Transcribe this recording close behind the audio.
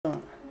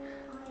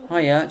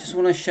Hiya, just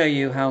want to show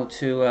you how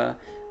to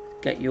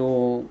get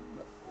your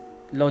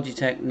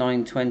Logitech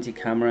 920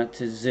 camera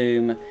to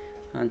zoom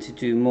and to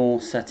do more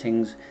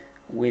settings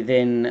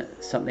within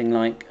something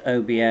like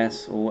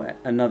OBS or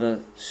another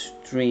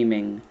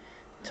streaming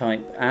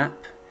type app.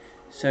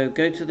 So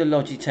go to the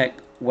Logitech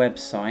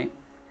website,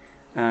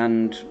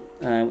 and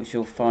which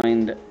you'll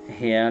find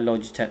here,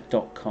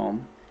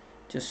 logitech.com.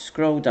 Just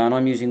scroll down,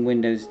 I'm using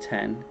Windows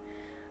 10,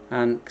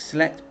 and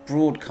select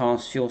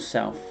broadcast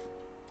yourself.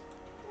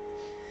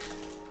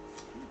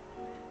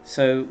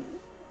 So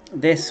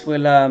this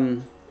will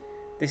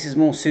this is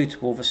more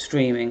suitable for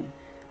streaming,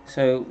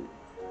 so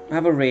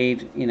have a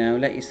read,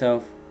 let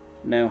yourself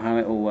know how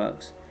it all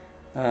works.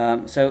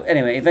 So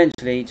anyway,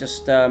 eventually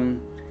just go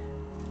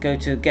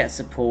to get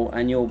support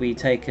and you'll be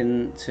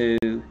taken to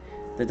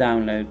the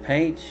download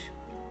page.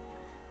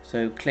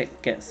 So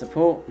click get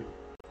support,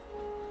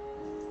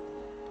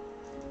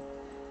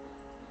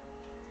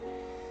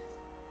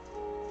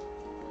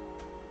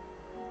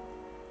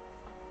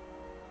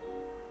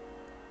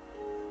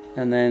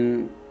 and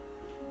then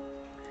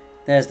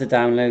there's the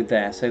download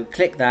there. So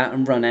click that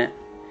and run it.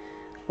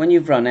 When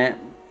you've run it,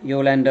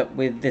 you'll end up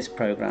with this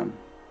program.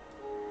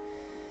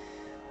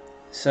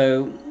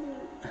 So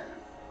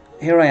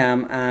here I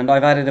am, and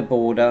I've added a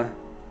border.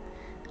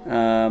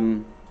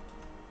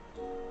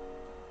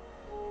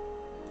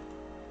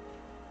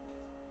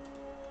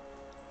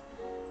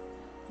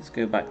 Let's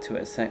go back to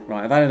it a sec.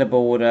 Right, I've added a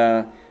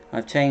border,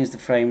 I've changed the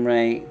frame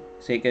rate,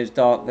 so it goes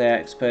dark there,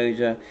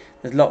 exposure.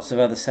 There's lots of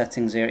other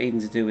settings here,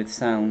 even to do with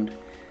sound,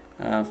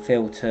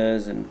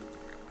 filters and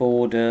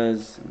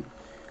borders, and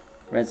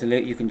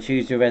you can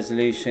choose your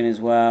resolution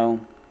as well,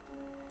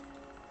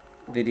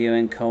 video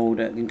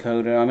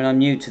encoder. I mean, I'm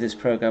new to this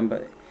program,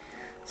 but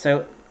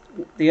so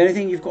the only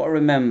thing you've got to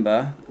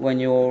remember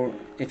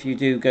if you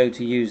do go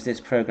to use this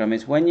program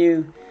is when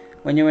you're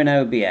in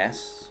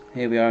OBS.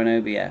 Here we are in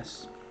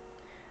OBS,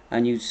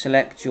 and you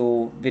select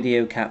your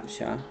video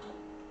capture.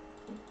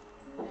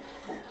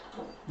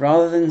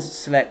 Rather than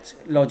select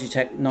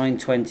Logitech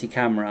 920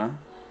 camera,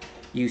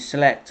 you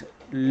select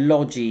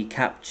Logi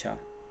Capture.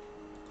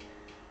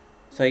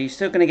 So you're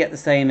still going to get the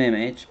same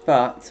image,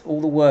 but all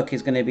the work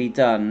is going to be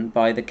done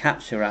by the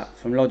Capture app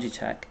from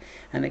Logitech,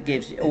 and it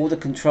gives you all the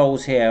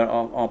controls here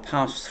are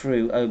passed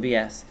through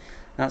OBS.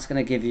 That's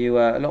going to give you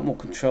a lot more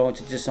control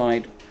to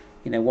decide,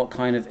 what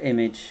kind of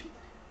image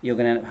you're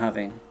going to end up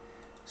having.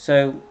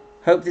 So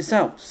hope this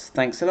helps.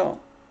 Thanks a lot.